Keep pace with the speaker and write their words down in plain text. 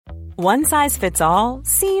One size fits all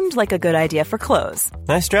seemed like a good idea for clothes.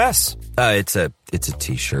 Nice dress. It's a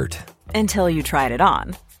t-shirt. Until you tried it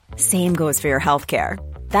on. Same goes for your healthcare.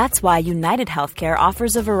 That's why United Healthcare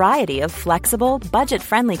offers a variety of flexible,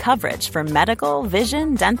 budget-friendly coverage for medical,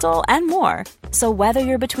 vision, dental, and more. So whether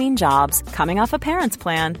you're between jobs, coming off a parent's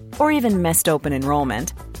plan, or even missed open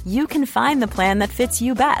enrollment, you can find the plan that fits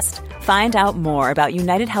you best. Find out more about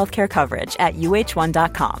United Healthcare coverage at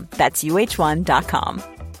uh1.com. That's uh1.com.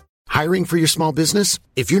 Hiring for your small business?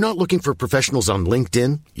 If you're not looking for professionals on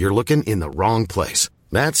LinkedIn, you're looking in the wrong place.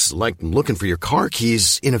 That's like looking for your car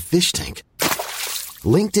keys in a fish tank.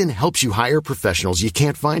 LinkedIn helps you hire professionals you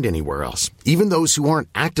can't find anywhere else, even those who aren't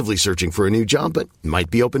actively searching for a new job but might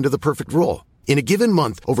be open to the perfect role. In a given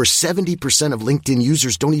month, over 70% of LinkedIn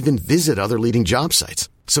users don't even visit other leading job sites.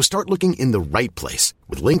 So start looking in the right place.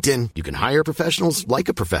 With LinkedIn, you can hire professionals like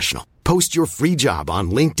a professional. Post your free job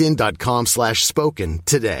on linkedin.com/spoken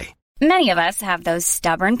today. Many of us have those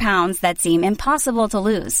stubborn pounds that seem impossible to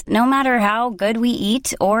lose, no matter how good we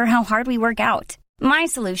eat or how hard we work out. My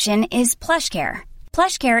solution is PlushCare.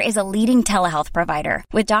 PlushCare is a leading telehealth provider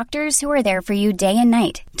with doctors who are there for you day and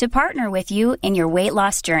night to partner with you in your weight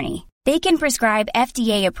loss journey. They can prescribe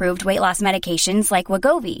FDA-approved weight loss medications like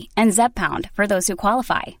Wegovy and Zepbound for those who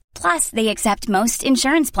qualify. Plus, they accept most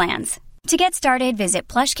insurance plans. To get started, visit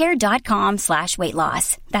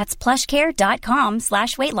plushcare.com/weightloss. That's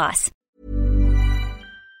plushcare.com/weightloss.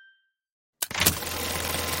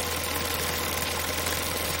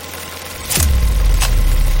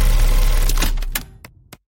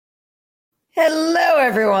 Hello,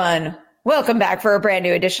 everyone. Welcome back for a brand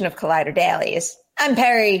new edition of Collider Dailies. I'm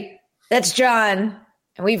Perry. That's John.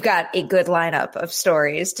 And we've got a good lineup of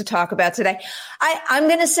stories to talk about today. I'm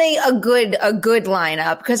going to say a good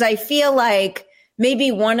lineup because I feel like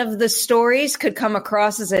maybe one of the stories could come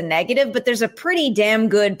across as a negative, but there's a pretty damn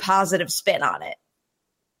good positive spin on it.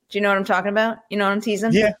 Do you know what I'm talking about? You know what I'm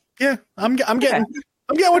teasing? Yeah. I'm getting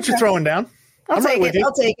what you're throwing down. I'll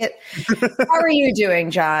take it. How are you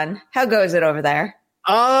doing, John? How goes it over there?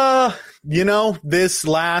 This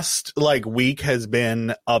last week has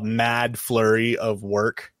been a mad flurry of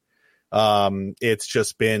work. It's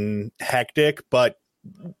just been hectic, but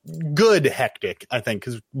good hectic, I think,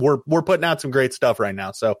 because we're putting out some great stuff right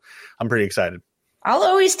now. So I'm pretty excited. I'll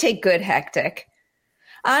always take good hectic.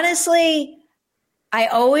 Honestly, I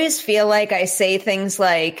always feel like I say things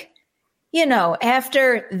like,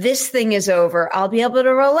 after this thing is over, I'll be able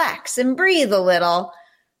to relax and breathe a little.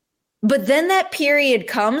 But then that period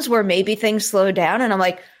comes where maybe things slow down and I'm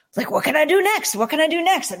like, what can I do next? What can I do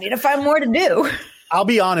next? I need to find more to do. I'll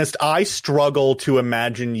be honest. I struggle to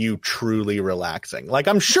imagine you truly relaxing.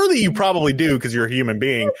 I'm sure that you probably do because you're a human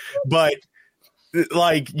being, but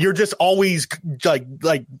you're just always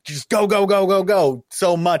just go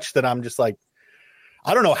so much that I'm just I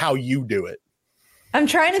don't know how you do it. I'm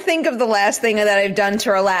trying to think of the last thing that I've done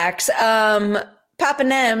to relax. Papa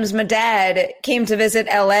Nems, my dad, came to visit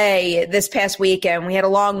LA this past weekend. We had a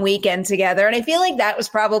long weekend together, and I feel like that was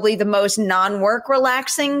probably the most non-work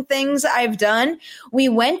relaxing things I've done. We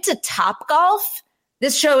went to Topgolf.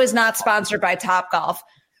 This show is not sponsored by Topgolf.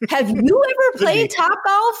 Have you ever played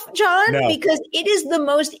Topgolf, John? No. Because it is the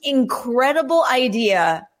most incredible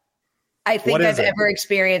idea I think I've ever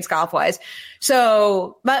experienced golf-wise.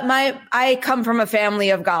 So, but I come from a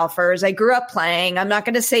family of golfers. I grew up playing. I'm not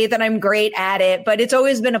going to say that I'm great at it, but it's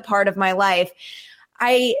always been a part of my life.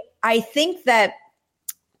 I think that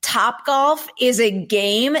Topgolf is a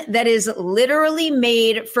game that is literally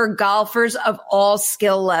made for golfers of all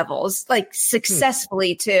skill levels,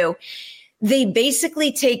 successfully too. They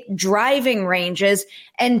basically take driving ranges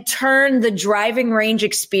and turn the driving range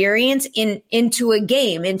experience into a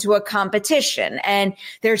game, into a competition. And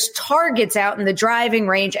there's targets out in the driving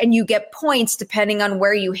range and you get points depending on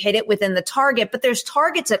where you hit it within the target. But there's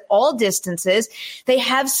targets at all distances. They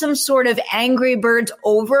have some sort of Angry Birds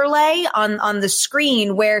overlay on the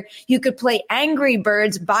screen where you could play Angry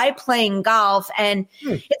Birds by playing golf. And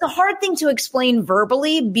it's a hard thing to explain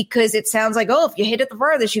verbally because it sounds like, if you hit it the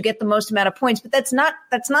farthest, you get the most amount of points. But that's not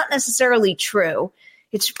necessarily true.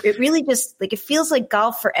 It really just it feels like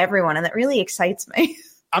golf for everyone. And that really excites me.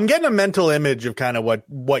 I'm getting a mental image of kind of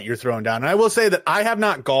what you're throwing down. And I will say that I have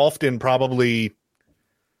not golfed in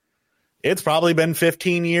it's probably been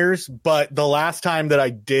 15 years. But the last time that I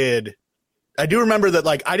did, I do remember that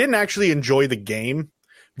I didn't actually enjoy the game,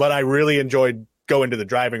 but I really enjoyed going to the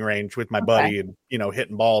driving range with my buddy and,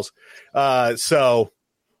 hitting balls. So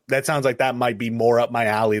that sounds like that might be more up my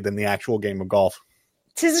alley than the actual game of golf.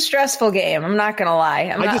 Tis a stressful game. I'm not going to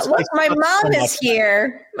lie. My mom is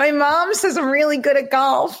here. My mom says I'm really good at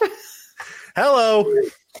golf. Hello.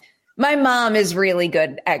 My mom is really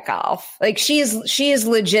good at golf. Like she is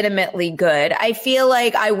legitimately good. I feel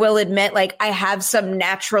like I will admit, like I have some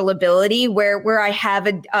natural ability where I have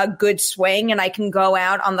a good swing and I can go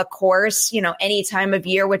out on the course, any time of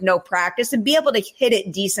year with no practice and be able to hit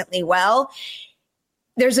it decently well.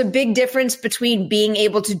 There's a big difference between being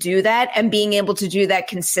able to do that and being able to do that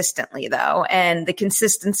consistently, though. And the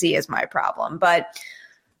consistency is my problem, but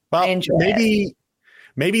I enjoy it.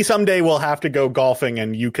 Maybe someday we'll have to go golfing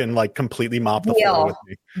and you can like completely mop the floor with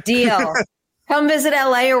me. Deal. Come visit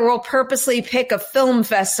LA or we'll purposely pick a film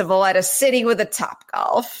festival at a city with a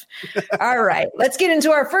Topgolf. All right, let's get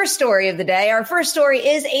into our first story of the day. Our first story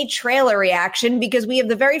is a trailer reaction because we have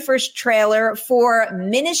the very first trailer for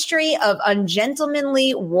Ministry of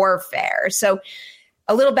Ungentlemanly Warfare. So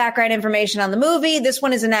a little background information on the movie. This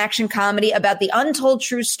one is an action comedy about the untold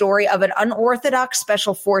true story of an unorthodox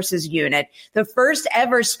special forces unit, the first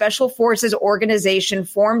ever special forces organization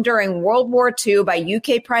formed during World War II by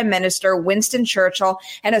UK Prime Minister Winston Churchill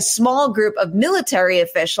and a small group of military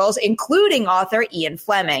officials, including author Ian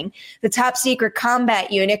Fleming. The top secret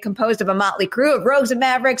combat unit, composed of a motley crew of rogues and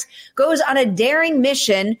mavericks, goes on a daring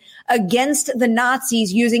mission against the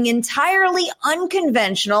Nazis using entirely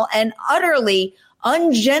unconventional and utterly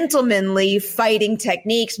ungentlemanly fighting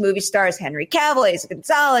techniques. Movie stars Henry Cavill, Asa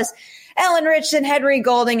Gonzalez, Ellen Richardson, Henry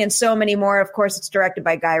Golding, and so many more. Of course, it's directed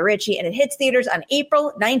by Guy Ritchie, and it hits theaters on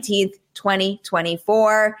April 19th,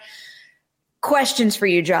 2024. Questions for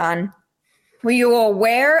you, John. Were you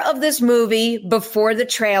aware of this movie before the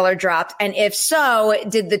trailer dropped? And if so,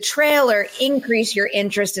 did the trailer increase your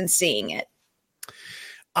interest in seeing it?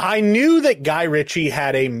 I knew that Guy Ritchie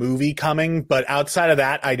had a movie coming, but outside of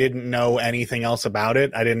that, I didn't know anything else about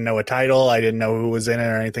it. I didn't know a title. I didn't know who was in it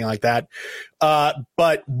or anything like that.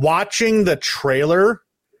 But watching the trailer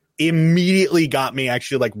immediately got me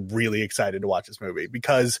actually like really excited to watch this movie,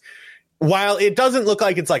 because while it doesn't look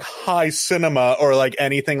like it's like high cinema or like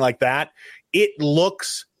anything like that, it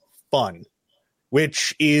looks fun,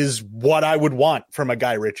 which is what I would want from a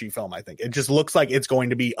Guy Ritchie film. I think it just looks like it's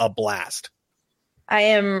going to be a blast. I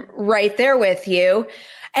am right there with you.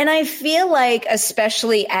 And I feel like,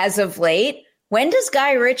 especially as of late, when does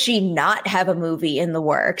Guy Ritchie not have a movie in the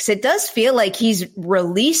works? It does feel like he's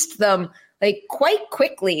released them like quite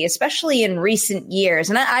quickly, especially in recent years.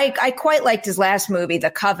 And I quite liked his last movie, The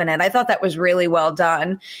Covenant. I thought that was really well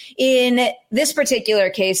done. In this particular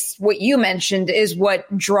case, what you mentioned is what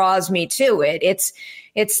draws me to it. It's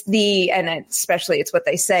especially it's what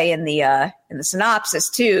they say in the synopsis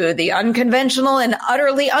too, the unconventional and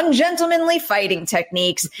utterly ungentlemanly fighting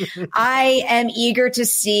techniques. I am eager to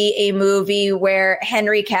see a movie where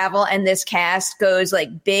Henry Cavill and this cast goes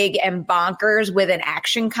like big and bonkers with an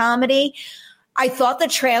action comedy. I thought the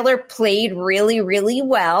trailer played really, really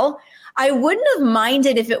well. I wouldn't have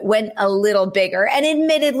minded if it went a little bigger. And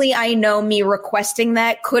admittedly, I know me requesting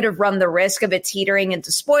that could have run the risk of it teetering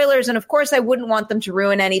into spoilers. And of course, I wouldn't want them to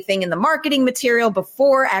ruin anything in the marketing material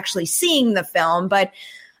before actually seeing the film. But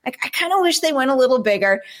I kind of wish they went a little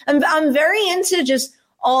bigger. I'm very into just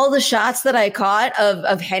all the shots that I caught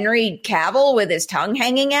of Henry Cavill with his tongue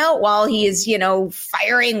hanging out while he is,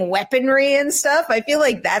 firing weaponry and stuff. I feel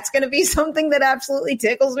like that's going to be something that absolutely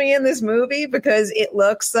tickles me in this movie because it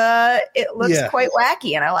looks quite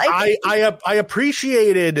wacky and I like it. I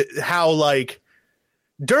appreciated how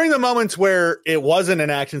during the moments where it wasn't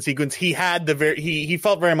an action sequence, he had he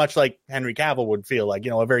felt very much like Henry Cavill would feel like,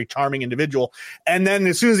 a very charming individual. And then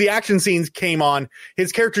as soon as the action scenes came on,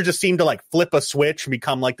 his character just seemed to flip a switch and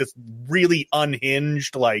become this really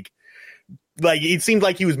unhinged, it seemed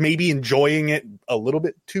like he was maybe enjoying it a little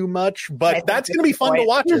bit too much, but that's going to be fun to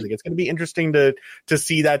watch. I think it's going to be interesting to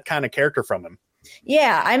see that kind of character from him.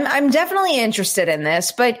 Yeah, I'm definitely interested in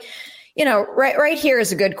this, but right here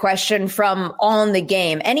is a good question from On the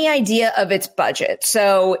Game. Any idea of its budget?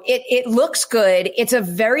 So it looks good. It's a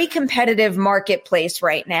very competitive marketplace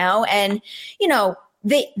right now. And,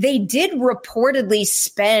 they did reportedly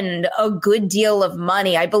spend a good deal of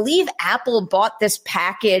money. I believe Apple bought this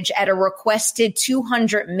package at a requested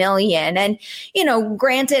 $200 million. And,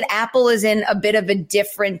 granted, Apple is in a bit of a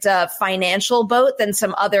different financial boat than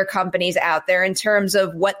some other companies out there in terms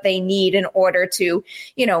of what they need in order to,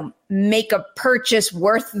 make a purchase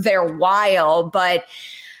worth their while. But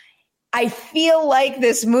I feel like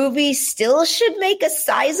this movie still should make a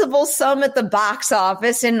sizable sum at the box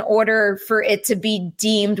office in order for it to be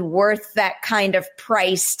deemed worth that kind of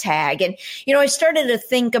price tag. And, I started to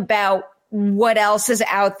think about what else is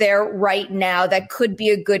out there right now that could be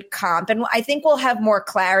a good comp. And I think we'll have more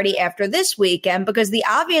clarity after this weekend because the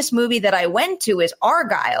obvious movie that I went to is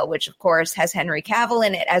Argylle, which of course has Henry Cavill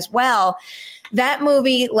in it as well. That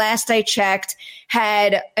movie, last I checked,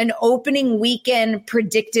 had an opening weekend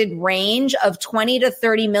predicted range of $20 to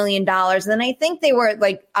 $30 million. And I think they were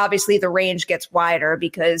like, obviously the range gets wider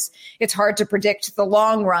because it's hard to predict the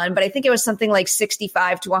long run, but I think it was something like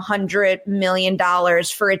 $65 to $100 million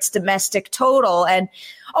for its domestic total. And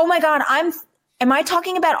oh my God, am I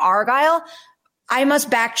talking about Argyle? I must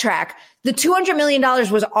backtrack. The $200 million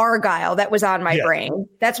was Argyle that was on my brain.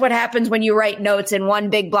 That's what happens when you write notes in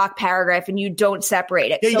one big block paragraph and you don't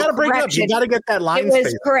separate it. Yeah, you got to break it up. You got to get that line. It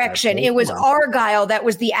was correction. It was Argyle that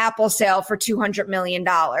was the Apple sale for $200 million.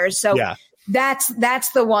 So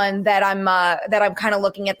that's the one that I'm kind of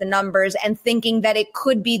looking at the numbers and thinking that it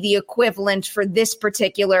could be the equivalent for this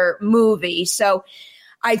particular movie. So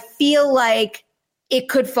I feel like it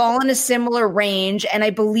could fall in a similar range. And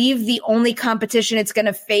I believe the only competition it's going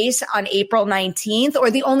to face on April 19th, or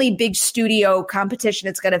the only big studio competition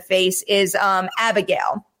it's going to face, is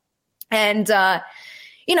Abigail. And,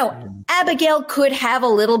 Abigail could have a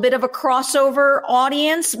little bit of a crossover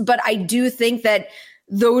audience, but I do think that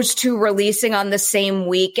those two releasing on the same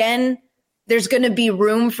weekend, there's going to be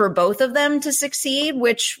room for both of them to succeed,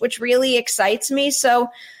 which really excites me. So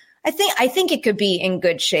I think it could be in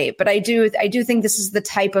good shape, but I do think this is the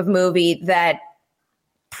type of movie that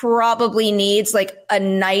probably needs like a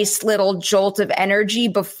nice little jolt of energy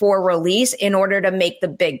before release in order to make the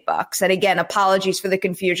big bucks. And again, apologies for the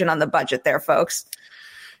confusion on the budget there, folks.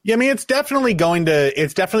 Yeah, I mean, it's definitely going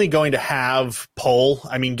to have pull.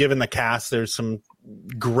 I mean, given the cast, there's some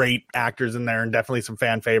great actors in there and definitely some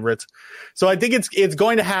fan favorites. So I think it's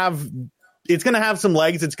going to have some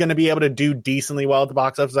legs. It's going to be able to do decently well at the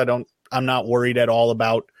box office. I'm not worried at all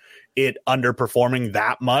about it underperforming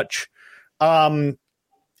that much.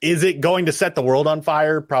 Is it going to set the world on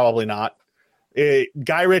fire? Probably not.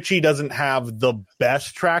 Guy Ritchie doesn't have the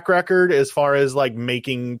best track record as far as like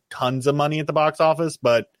making tons of money at the box office,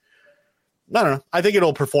 but I don't know. I think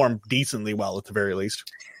it'll perform decently well at the very least.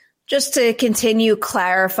 Just to continue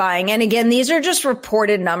clarifying, and again, these are just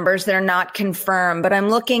reported numbers. They're not confirmed, but I'm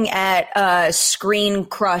looking at a Screen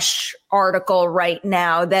Crush article right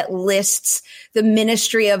now that lists the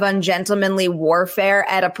Ministry of Ungentlemanly Warfare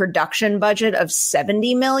at a production budget of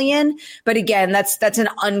 $70 million. But again, that's an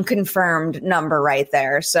unconfirmed number right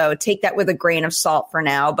there. So take that with a grain of salt for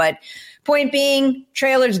now. But point being,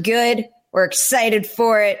 trailer's good. We're excited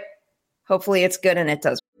for it. Hopefully it's good and it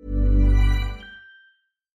does.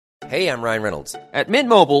 Hey, I'm Ryan Reynolds. At Mint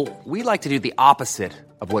Mobile, we like to do the opposite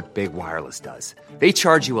of what Big Wireless does. They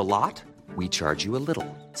charge you a lot, we charge you a little.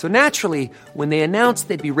 So naturally, when they announced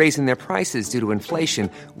they'd be raising their prices due to inflation,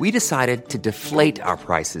 we decided to deflate our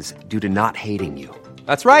prices due to not hating you.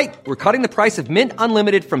 That's right. We're cutting the price of Mint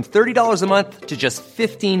Unlimited from $30 a month to just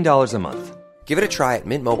 $15 a month. Give it a try at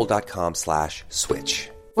mintmobile.com/switch.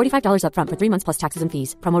 $45 up front for 3 months plus taxes and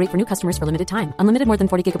fees. Promo rate for new customers for limited time. Unlimited more than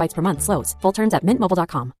 40 gigabytes per month slows. Full terms at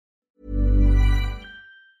mintmobile.com.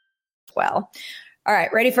 Well, all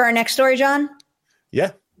right. Ready for our next story, John?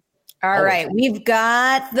 Yeah. All right. We've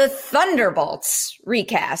got the Thunderbolts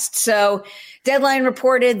recast. So Deadline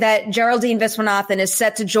reported that Geraldine Viswanathan is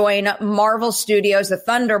set to join Marvel Studios' The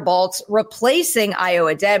Thunderbolts, replacing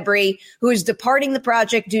Iowa Debris, who is departing the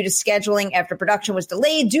project due to scheduling after production was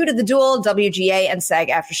delayed due to the dual WGA and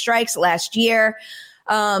SAG-AFTRA strikes last year.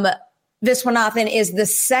 Viswanathan is the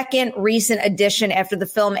second recent addition after the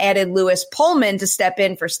film added Louis Pullman to step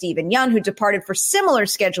in for Stephen Yeun, who departed for similar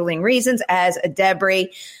scheduling reasons as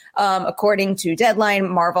Debris. According to Deadline,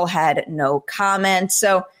 Marvel had no comment.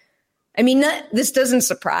 So, I mean, this doesn't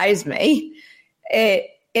surprise me.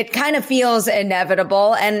 It kind of feels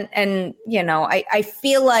inevitable. And you know, I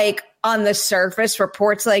feel like on the surface,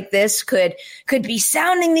 reports like this could be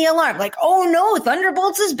sounding the alarm. Like, oh no,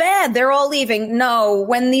 Thunderbolts is bad. They're all leaving. No,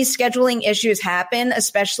 when these scheduling issues happen,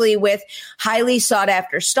 especially with highly sought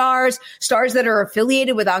after stars that are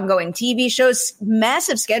affiliated with ongoing TV shows,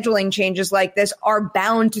 massive scheduling changes like this are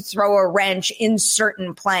bound to throw a wrench in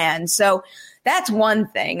certain plans. So that's one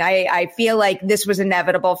thing. I feel like this was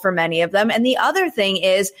inevitable for many of them. And the other thing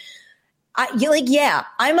is,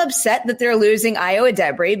 I'm upset that they're losing Iowa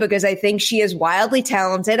Debris because I think she is wildly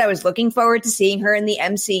talented. I was looking forward to seeing her in the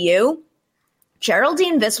MCU.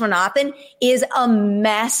 Geraldine Viswanathan is a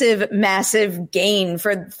massive, massive gain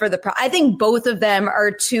I think both of them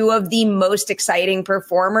are two of the most exciting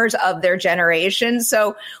performers of their generation.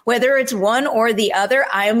 So whether it's one or the other,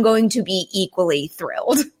 I am going to be equally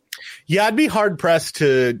thrilled. Yeah, I'd be hard pressed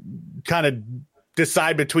to kind of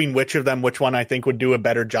decide between which one I think would do a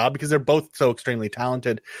better job because they're both so extremely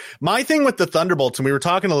talented. My thing with the Thunderbolts, and we were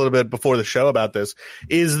talking a little bit before the show about this,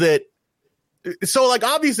 is that So, like,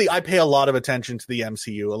 obviously, I pay a lot of attention to the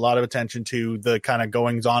MCU, a lot of attention to the kind of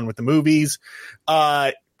goings on with the movies.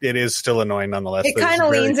 It is still annoying nonetheless. It kind of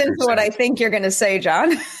leans into what I think you're going to say,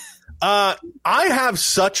 John. I have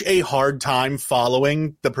such a hard time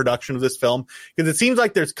following the production of this film because it seems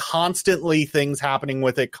like there's constantly things happening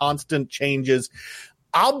with it, constant changes.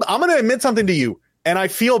 I'm going to admit something to you, and I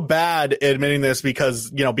feel bad admitting this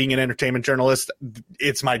because, you know, being an entertainment journalist,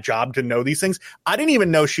 it's my job to know these things. I didn't even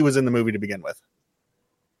know she was in the movie to begin with.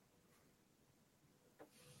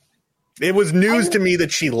 It was news to me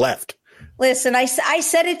that she left. Listen, I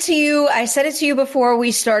said it to you. I said it to you before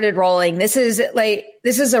we started rolling. It's a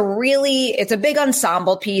big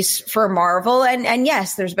ensemble piece for Marvel. And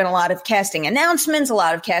yes, there's been a lot of casting announcements, a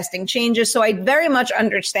lot of casting changes. So I very much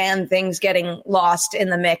understand things getting lost in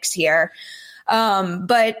the mix here.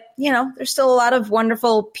 But, you know, there's still a lot of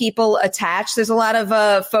wonderful people attached. There's a lot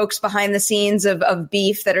of folks behind the scenes of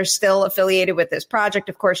Beef that are still affiliated with this project.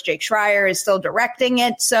 Of course, Jake Schreier is still directing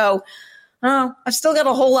it. So I've still got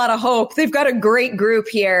a whole lot of hope. They've got a great group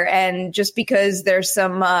here, and just because there's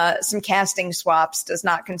some casting swaps does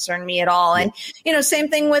not concern me at all. And you know, same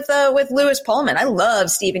thing with Lewis Pullman. I love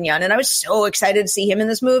Stephen Yeun, and I was so excited to see him in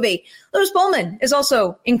this movie. Lewis Pullman is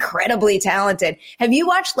also incredibly talented. Have you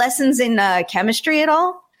watched Lessons in Chemistry at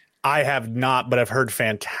all? I have not, but I've heard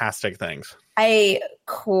fantastic things. I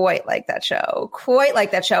quite like that show.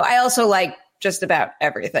 I also like just about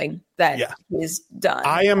everything that he's done.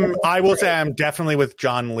 I will say I'm definitely with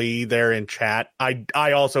John Lee there in chat.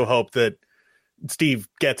 I also hope that Steve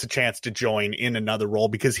gets a chance to join in another role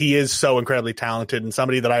because he is so incredibly talented and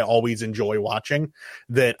somebody that I always enjoy watching,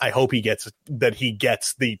 that I hope he gets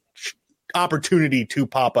the opportunity to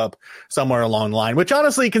pop up somewhere along the line, which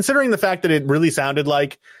honestly, considering the fact that it really sounded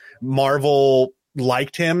like Marvel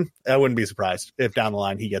liked him, I wouldn't be surprised if down the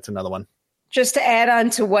line he gets another one. Just to add on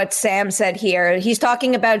to what Sam said here, he's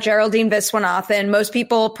talking about Geraldine Viswanathan. Most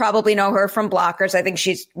people probably know her from Blockers. I think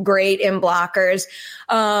she's great in Blockers.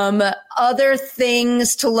 Other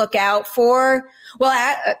things to look out for. Well,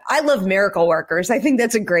 I love Miracle Workers. I think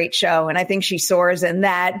that's a great show, and I think she soars in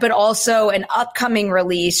that. But also an upcoming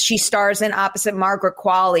release, she stars in opposite Margaret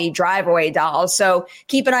Qualley, Drive Away Dolls. So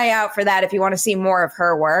keep an eye out for that if you want to see more of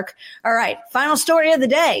her work. All right, final story of the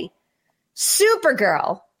day.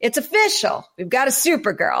 Supergirl. It's official. We've got a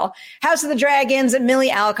Supergirl. House of the Dragons and Millie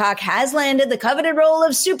Alcock has landed the coveted role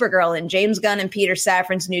of Supergirl in James Gunn and Peter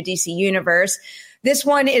Safran's new DC universe. This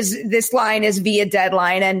line is via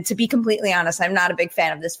Deadline. And to be completely honest, I'm not a big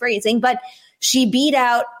fan of this phrasing, but she beat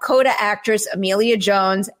out Coda actress Amelia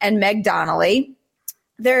Jones and Meg Donnelly.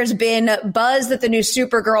 There's been buzz that the new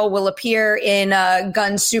Supergirl will appear in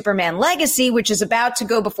Gunn's Superman Legacy, which is about to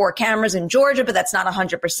go before cameras in Georgia, but that's not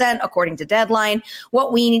 100% according to Deadline.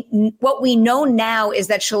 What we know now is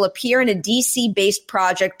that she'll appear in a DC-based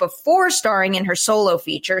project before starring in her solo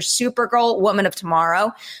feature, Supergirl, Woman of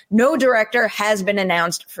Tomorrow. No director has been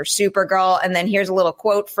announced for Supergirl. And then here's a little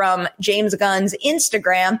quote from James Gunn's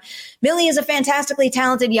Instagram. Millie is a fantastically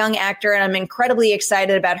talented young actor, and I'm incredibly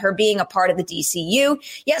excited about her being a part of the DCU.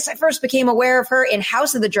 Yes, I first became aware of her in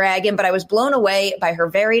House of the Dragon, but I was blown away by her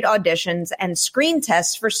varied auditions and screen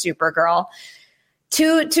tests for Supergirl.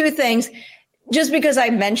 Two things. Just because I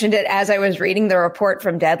mentioned it as I was reading the report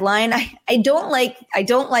from Deadline, I don't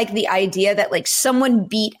like the idea that like someone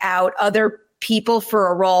beat out other people for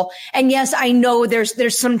a role. And yes, I know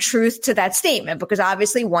there's some truth to that statement because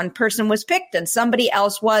obviously one person was picked and somebody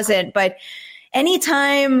else wasn't. But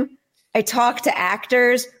anytime I talk to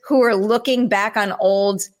actors who are looking back on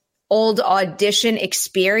old audition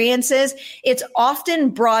experiences, it's often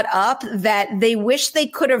brought up that they wish they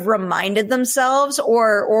could have reminded themselves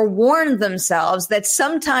or warned themselves that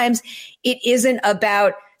sometimes it isn't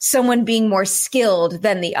about someone being more skilled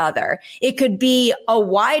than the other. It could be a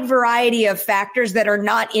wide variety of factors that are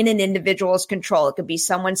not in an individual's control. It could be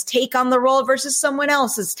someone's take on the role versus someone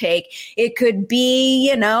else's take. It could be,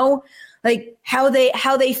 you know, like how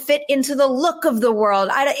they fit into the look of the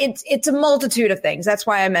world. It's a multitude of things. That's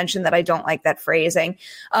why I mentioned that I don't like that phrasing.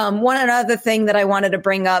 One other thing that I wanted to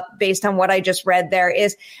bring up based on what I just read there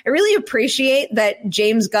is I really appreciate that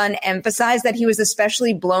James Gunn emphasized that he was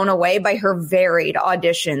especially blown away by her varied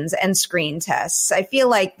auditions and screen tests. I feel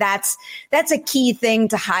like that's a key thing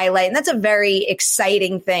to highlight. And that's a very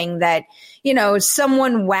exciting thing that, you know,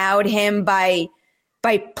 someone wowed him by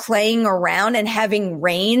playing around and having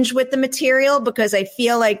range with the material, because I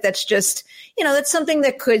feel like that's just, you know, that's something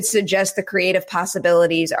that could suggest the creative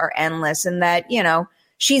possibilities are endless and that, you know,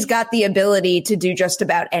 she's got the ability to do just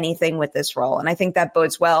about anything with this role. And I think that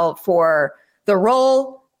bodes well for the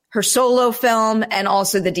role, her solo film, and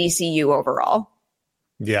also the DCU overall.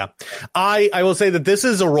 Yeah. I will say that this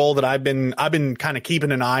is a role that I've been kind of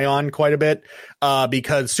keeping an eye on quite a bit,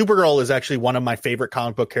 because Supergirl is actually one of my favorite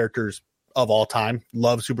comic book characters of all time.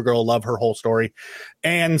 Love Supergirl, love her whole story.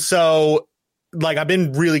 And so like, I've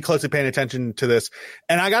been really closely paying attention to this,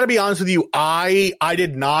 and I got to be honest with you. I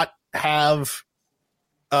did not have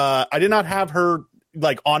her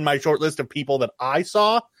like on my short list of people that I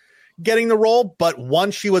saw getting the role. But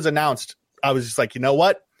once she was announced, I was just like, you know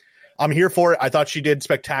what? I'm here for it. I thought she did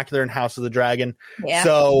spectacular in House of the Dragon. Yeah.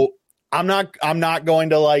 So I'm not going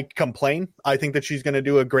to like complain. I think that she's going to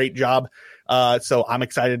do a great job. So I'm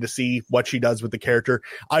excited to see what she does with the character.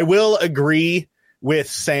 I will agree with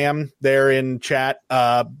Sam there in chat.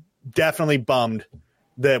 Definitely bummed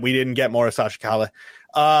that we didn't get more of Sasha Calle,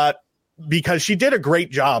 because she did a great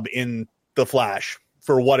job in The Flash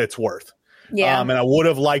for what it's worth. Yeah. And I would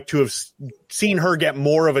have liked to have seen her get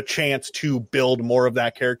more of a chance to build more of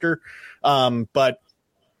that character. But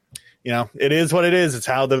you know, it is what it is. It's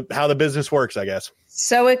how the business works, I guess.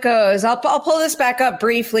 So it goes. I'll pull this back up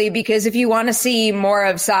briefly, because if you want to see more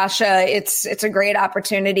of Sasha, it's a great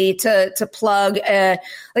opportunity to plug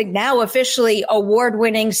like now officially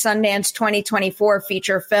award-winning Sundance 2024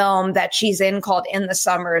 feature film that she's in called In the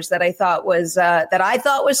Summers that I thought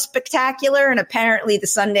was spectacular, and apparently the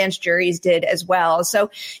Sundance juries did as well. So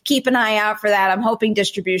keep an eye out for that. I'm hoping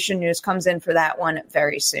distribution news comes in for that one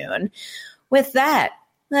very soon. With that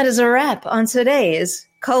is a wrap on today's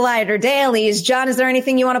Collider Dailies. John, is there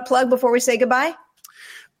anything you want to plug before we say goodbye?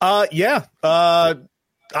 Yeah.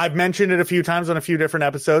 I've mentioned it a few times on a few different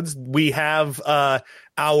episodes. We have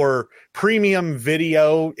our premium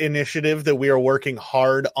video initiative that we are working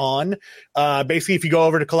hard on. Basically, if you go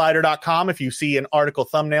over to collider.com, if you see an article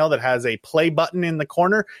thumbnail that has a play button in the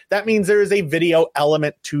corner, that means there is a video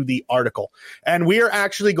element to the article. And we are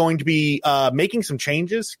actually going to be making some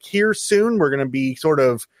changes here soon. We're going to be sort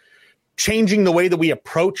of changing the way that we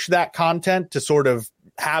approach that content to sort of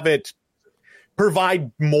have it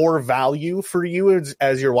provide more value for you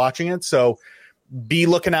as you're watching it. So be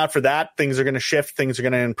looking out for that. Things are going to shift. Things are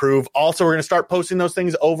going to improve. Also, we're going to start posting those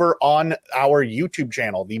things over on our YouTube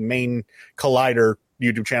channel, the main Collider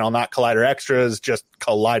YouTube channel, not Collider Extras, just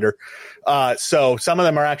Collider. So some of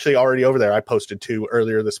them are actually already over there. I posted 2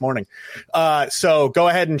 earlier this morning. So go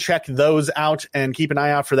ahead and check those out and keep an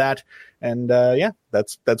eye out for that. And yeah,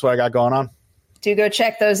 that's what I got going on. Do go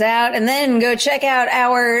check those out, and then go check out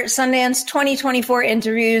our Sundance 2024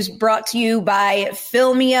 interviews brought to you by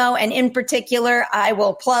Filmio. And in particular, I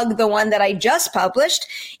will plug the one that I just published.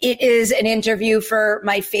 It is an interview for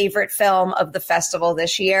my favorite film of the festival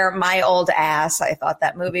this year, My Old Ass. I thought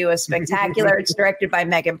that movie was spectacular. It's directed by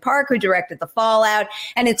Megan Park, who directed The Fallout,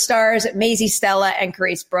 and it stars Maisie Stella and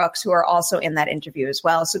Carice Brooks, who are also in that interview as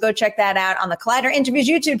well. So go check that out on the Collider Interviews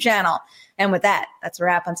YouTube channel. And with that, that's a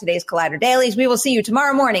wrap on today's Collider Dailies. We will see you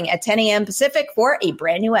tomorrow morning at 10 a.m. Pacific for a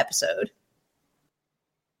brand new episode.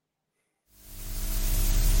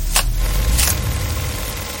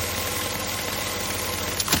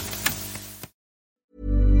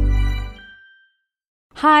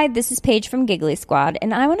 Hi, this is Paige from Giggly Squad,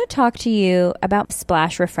 and I want to talk to you about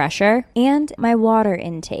Splash Refresher and my water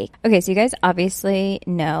intake. Okay, so you guys obviously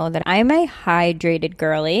know that I'm a hydrated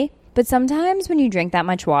girly, but sometimes when you drink that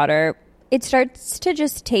much water, it starts to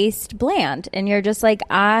just taste bland, and you're just like,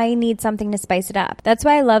 I need something to spice it up. That's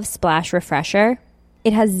why I love Splash Refresher.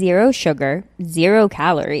 It has 0 sugar, 0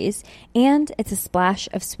 calories, and it's a splash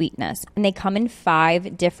of sweetness. And they come in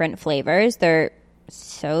 5 different flavors. They're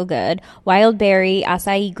so good. Wild berry,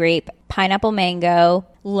 acai grape, pineapple mango,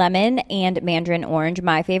 lemon, and mandarin orange.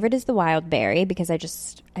 My favorite is the wild berry because I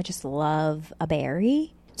just love a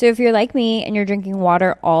berry. So if you're like me and you're drinking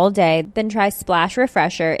water all day, then try Splash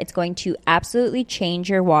Refresher. It's going to absolutely change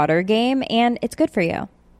your water game, and it's good for you.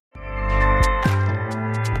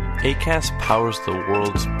 Acast powers the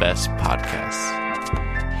world's best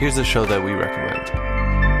podcasts. Here's a show that we recommend.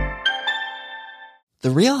 The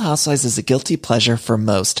Real Housewives is a guilty pleasure for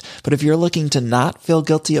most, but if you're looking to not feel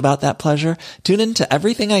guilty about that pleasure, tune in to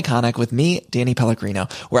Everything Iconic with me, Danny Pellegrino,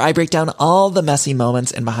 where I break down all the messy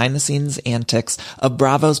moments and behind-the-scenes antics of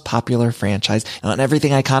Bravo's popular franchise. And on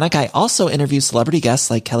Everything Iconic, I also interview celebrity guests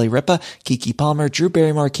like Kelly Ripa, Keke Palmer, Drew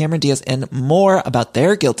Barrymore, Cameron Diaz, and more about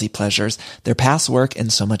their guilty pleasures, their past work,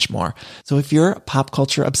 and so much more. So if you're pop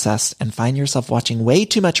culture obsessed and find yourself watching way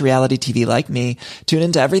too much reality TV like me, tune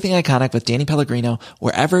in to Everything Iconic with Danny Pellegrino,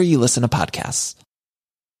 wherever you listen to podcasts.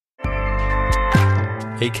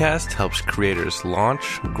 Acast helps creators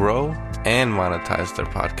launch, grow, and monetize their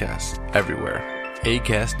podcasts everywhere.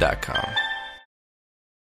 Acast.com.